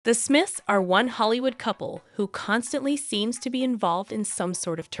The Smiths are one Hollywood couple who constantly seems to be involved in some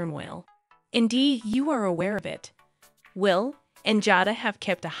sort of turmoil. Indeed, you are aware of it. Will and Jada have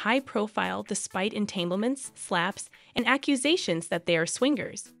kept a high profile despite entanglements, slaps, and accusations that they are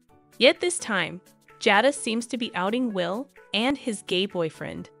swingers. Yet this time, Jada seems to be outing Will and his gay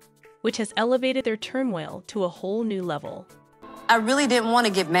boyfriend, which has elevated their turmoil to a whole new level. I really didn't want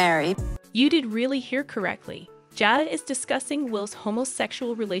to get married. You did really hear correctly. Jada is discussing Will's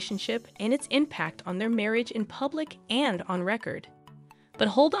homosexual relationship and its impact on their marriage in public and on record. But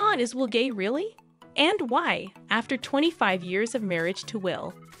hold on, is Will gay really? And why, after 25 years of marriage to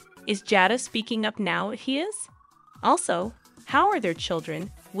Will, is Jada speaking up now if he is? Also, how are their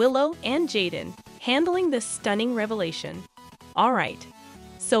children, Willow and Jaden, handling this stunning revelation? Alright,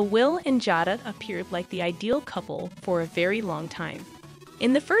 so Will and Jada appeared like the ideal couple for a very long time.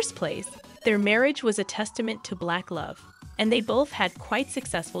 In the first place, their marriage was a testament to black love, and they both had quite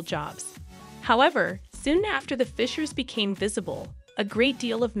successful jobs. However, soon after the fissures became visible, a great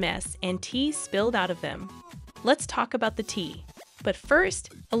deal of mess and tea spilled out of them. Let's talk about the tea. But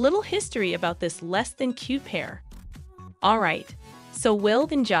first, a little history about this less-than-cute pair. Alright, so Will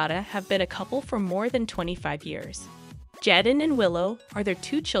and Jada have been a couple for more than 25 years. Jaden and Willow are their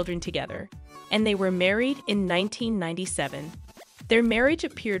two children together, and they were married in 1997. Their marriage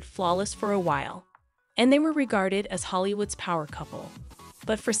appeared flawless for a while, and they were regarded as Hollywood's power couple.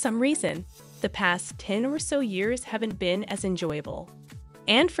 But for some reason, the past 10 or so years haven't been as enjoyable.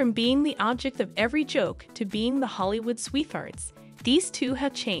 And from being the object of every joke to being the Hollywood sweethearts, these two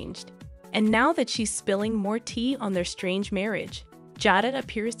have changed. And now that she's spilling more tea on their strange marriage, Jada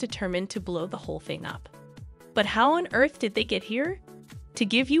appears determined to blow the whole thing up. But how on earth did they get here? To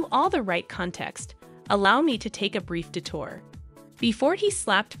give you all the right context, allow me to take a brief detour. Before he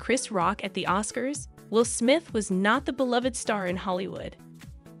slapped Chris Rock at the Oscars, Will Smith was not the beloved star in Hollywood.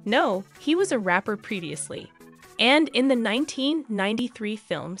 No, he was a rapper previously. And in the 1993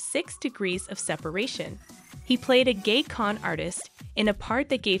 film 6 Degrees of Separation, he played a gay con artist in a part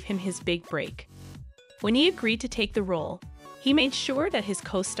that gave him his big break. When he agreed to take the role, he made sure that his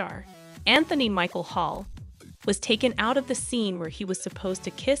co-star, Anthony Michael Hall, was taken out of the scene where he was supposed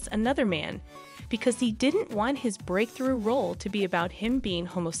to kiss another man because he didn't want his breakthrough role to be about him being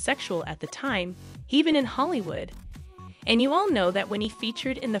homosexual at the time, even in Hollywood. And you all know that when he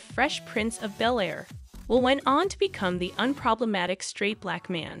featured in The Fresh Prince of Bel-Air, Will went on to become the unproblematic straight black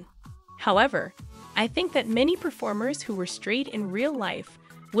man. However, I think that many performers who were straight in real life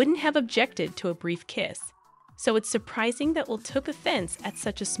wouldn't have objected to a brief kiss, so it's surprising that Will took offense at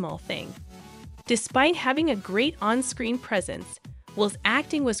such a small thing. Despite having a great on-screen presence, Will's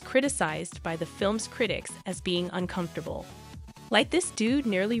acting was criticized by the film's critics as being uncomfortable. Like this dude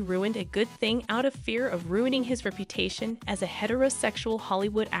nearly ruined a good thing out of fear of ruining his reputation as a heterosexual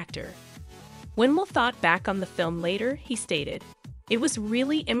Hollywood actor. When Will thought back on the film later, he stated, "It was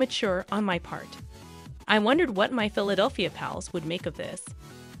really immature on my part. I wondered what my Philadelphia pals would make of this.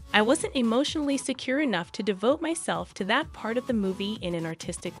 I wasn't emotionally secure enough to devote myself to that part of the movie in an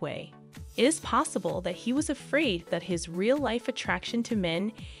artistic way." It is possible that he was afraid that his real-life attraction to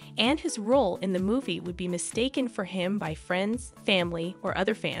men and his role in the movie would be mistaken for him by friends, family, or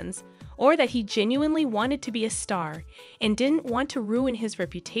other fans, or that he genuinely wanted to be a star and didn't want to ruin his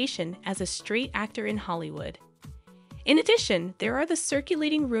reputation as a straight actor in Hollywood. In addition, there are the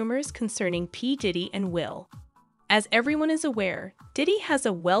circulating rumors concerning P. Diddy and Will. As everyone is aware, Diddy has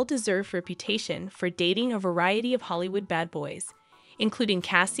a well-deserved reputation for dating a variety of Hollywood bad boys, including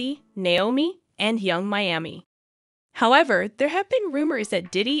Cassie, Naomi, and Young Miami. However, there have been rumors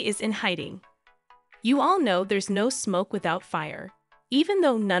that Diddy is in hiding. You all know there's no smoke without fire, even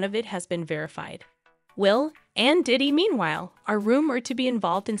though none of it has been verified. Will and Diddy, meanwhile, are rumored to be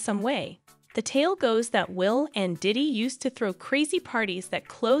involved in some way. The tale goes that Will and Diddy used to throw crazy parties that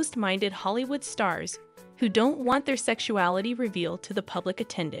closed-minded Hollywood stars who don't want their sexuality revealed to the public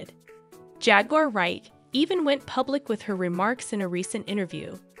attended. Jaguar Wright even went public with her remarks in a recent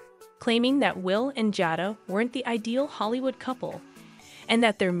interview, claiming that Will and Jada weren't the ideal Hollywood couple, and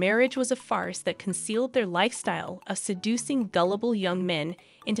that their marriage was a farce that concealed their lifestyle of seducing gullible young men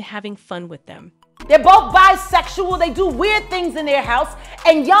into having fun with them. They're both bisexual, they do weird things in their house,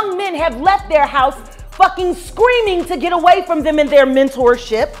 and young men have left their house fucking screaming to get away from them in their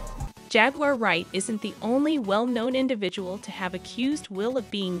mentorship. Jaguar Wright isn't the only well-known individual to have accused Will of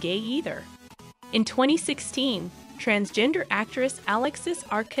being gay either. In 2016, transgender actress Alexis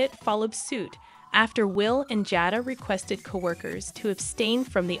Arquette followed suit after Will and Jada requested coworkers to abstain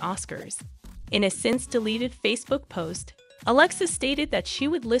from the Oscars. In a since-deleted Facebook post, Alexis stated that she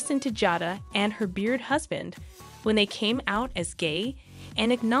would listen to Jada and her beard husband when they came out as gay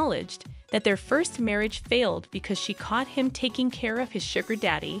and acknowledged that their first marriage failed because she caught him taking care of his sugar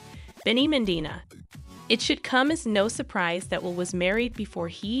daddy, Benny Medina. It should come as no surprise that Will was married before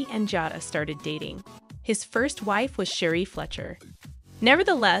he and Jada started dating. His first wife was Sherry Fletcher.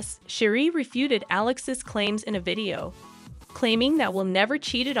 Nevertheless, Sherry refuted Alex's claims in a video, claiming that Will never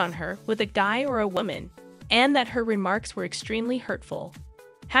cheated on her with a guy or a woman, and that her remarks were extremely hurtful.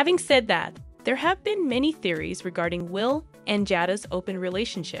 Having said that, there have been many theories regarding Will and Jada's open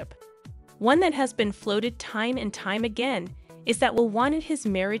relationship. One that has been floated time and time again is that Will wanted his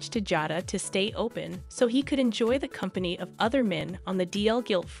marriage to Jada to stay open so he could enjoy the company of other men on the DL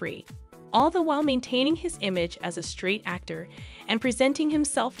guilt-free, all the while maintaining his image as a straight actor and presenting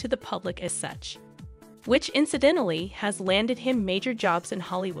himself to the public as such, which incidentally has landed him major jobs in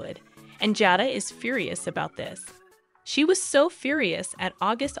Hollywood, and Jada is furious about this. She was so furious at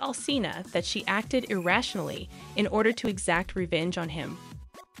August Alsina that she acted irrationally in order to exact revenge on him.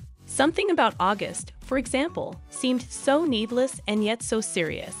 Something about August, for example, seemed so needless and yet so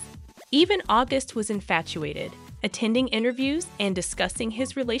serious. Even August was infatuated, attending interviews and discussing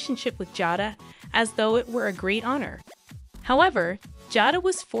his relationship with Jada as though it were a great honor. However, Jada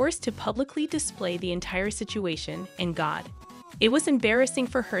was forced to publicly display the entire situation, and God, it was embarrassing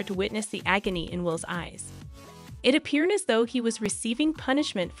for her to witness the agony in Will's eyes. It appeared as though he was receiving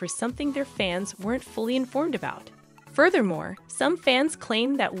punishment for something their fans weren't fully informed about. Furthermore, some fans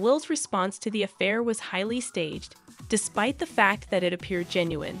claimed that Will's response to the affair was highly staged, despite the fact that it appeared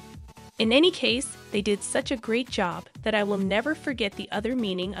genuine. In any case, they did such a great job that I will never forget the other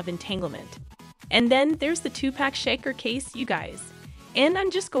meaning of entanglement. And then there's the Tupac Shakur case, you guys. And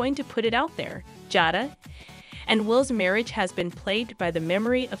I'm just going to put it out there, Jada and Will's marriage has been plagued by the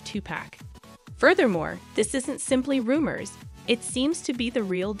memory of Tupac. Furthermore, this isn't simply rumors, it seems to be the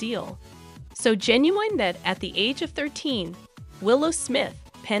real deal. So genuine that at the age of 13, Willow Smith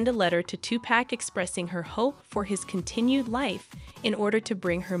penned a letter to Tupac expressing her hope for his continued life in order to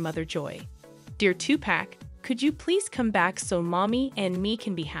bring her mother joy. "Dear Tupac, could you please come back so mommy and me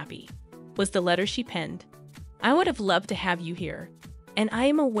can be happy?" was the letter she penned. "I would have loved to have you here, and I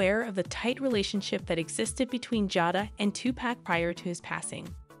am aware of the tight relationship that existed between Jada and Tupac prior to his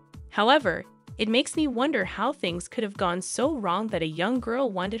passing. However, it makes me wonder how things could have gone so wrong that a young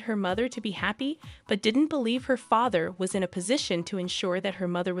girl wanted her mother to be happy but didn't believe her father was in a position to ensure that her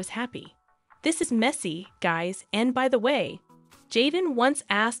mother was happy. This is messy, guys, and by the way, Jaden once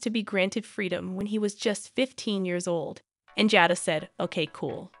asked to be granted freedom when he was just 15 years old, and Jada said, "Okay,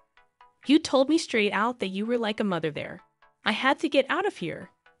 cool. You told me straight out that you were like a mother there. I had to get out of here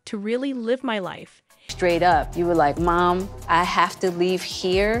to really live my life." Straight up, you were like, "Mom, I have to leave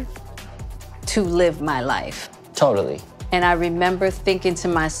here to live my life." Totally. And I remember thinking to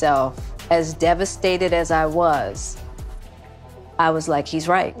myself, as devastated as I was like, he's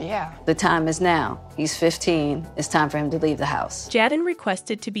right. Yeah. The time is now. He's 15. It's time for him to leave the house. Jaden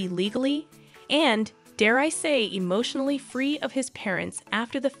requested to be legally and, dare I say, emotionally free of his parents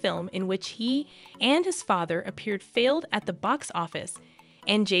after the film in which he and his father appeared failed at the box office,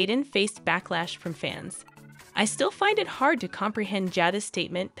 and Jaden faced backlash from fans. I still find it hard to comprehend Jada's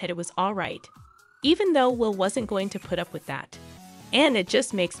statement that it was all right, even though Will wasn't going to put up with that. And it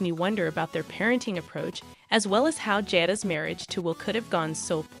just makes me wonder about their parenting approach, as well as how Jada's marriage to Will could have gone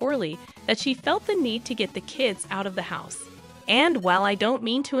so poorly that she felt the need to get the kids out of the house. And while I don't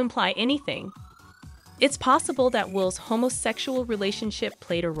mean to imply anything, it's possible that Will's homosexual relationship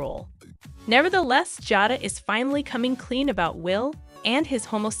played a role. Nevertheless, Jada is finally coming clean about Will and his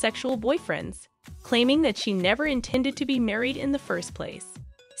homosexual boyfriends, claiming that she never intended to be married in the first place.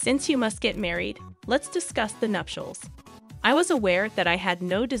 Since you must get married, let's discuss the nuptials. I was aware that I had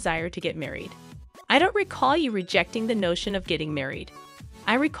no desire to get married. I don't recall you rejecting the notion of getting married.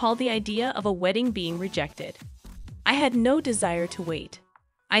 I recall the idea of a wedding being rejected. I had no desire to wait.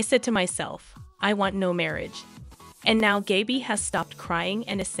 I said to myself, I want no marriage. And now Gaby has stopped crying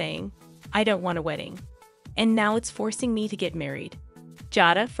and is saying, I don't want a wedding. And now it's forcing me to get married.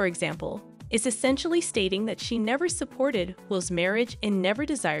 Jada, for example, is essentially stating that she never supported Will's marriage and never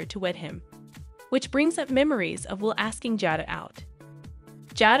desired to wed him, which brings up memories of Will asking Jada out.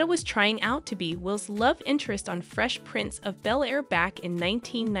 Jada was trying out to be Will's love interest on Fresh Prince of Bel-Air back in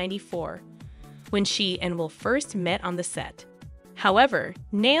 1994, when she and Will first met on the set. However,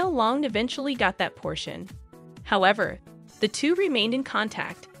 Nia Long eventually got that portion. However, the two remained in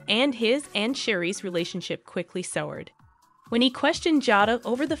contact, and his and Sherry's relationship quickly soured. When he questioned Jada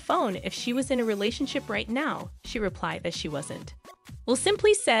over the phone if she was in a relationship right now, she replied that she wasn't. Will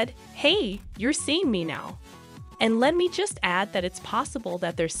simply said, "Hey, you're seeing me now." And let me just add that it's possible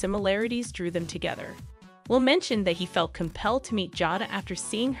that their similarities drew them together. Will mentioned that he felt compelled to meet Jada after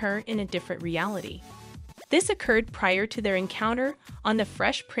seeing her in a different reality. This occurred prior to their encounter on the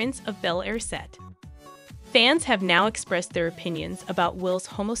Fresh Prince of Bel-Air set. Fans have now expressed their opinions about Will's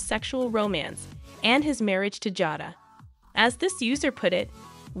homosexual romance and his marriage to Jada. As this user put it,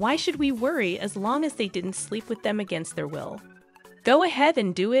 "Why should we worry as long as they didn't sleep with them against their will? Go ahead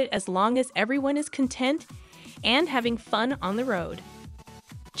and do it as long as everyone is content and having fun on the road."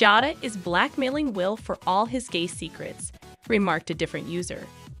 Jada is blackmailing Will for all his gay secrets, remarked a different user.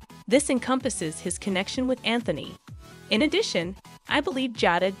 This encompasses his connection with Anthony. In addition, I believe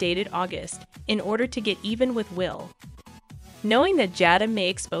Jada dated August in order to get even with Will. Knowing that Jada may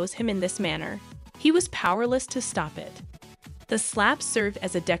expose him in this manner, he was powerless to stop it. The slap served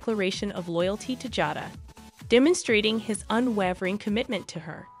as a declaration of loyalty to Jada, demonstrating his unwavering commitment to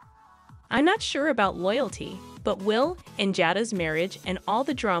her. I'm not sure about loyalty, but Will and Jada's marriage and all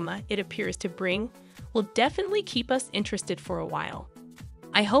the drama it appears to bring will definitely keep us interested for a while.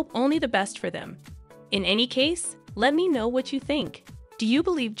 I hope only the best for them. In any case, let me know what you think. Do you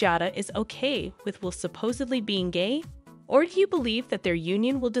believe Jada is okay with Will supposedly being gay? Or do you believe that their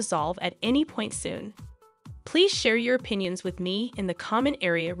union will dissolve at any point soon? Please share your opinions with me in the comment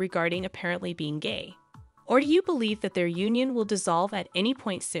area regarding apparently being gay. Or do you believe that their union will dissolve at any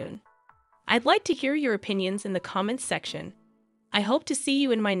point soon? I'd like to hear your opinions in the comments section. I hope to see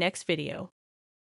you in my next video.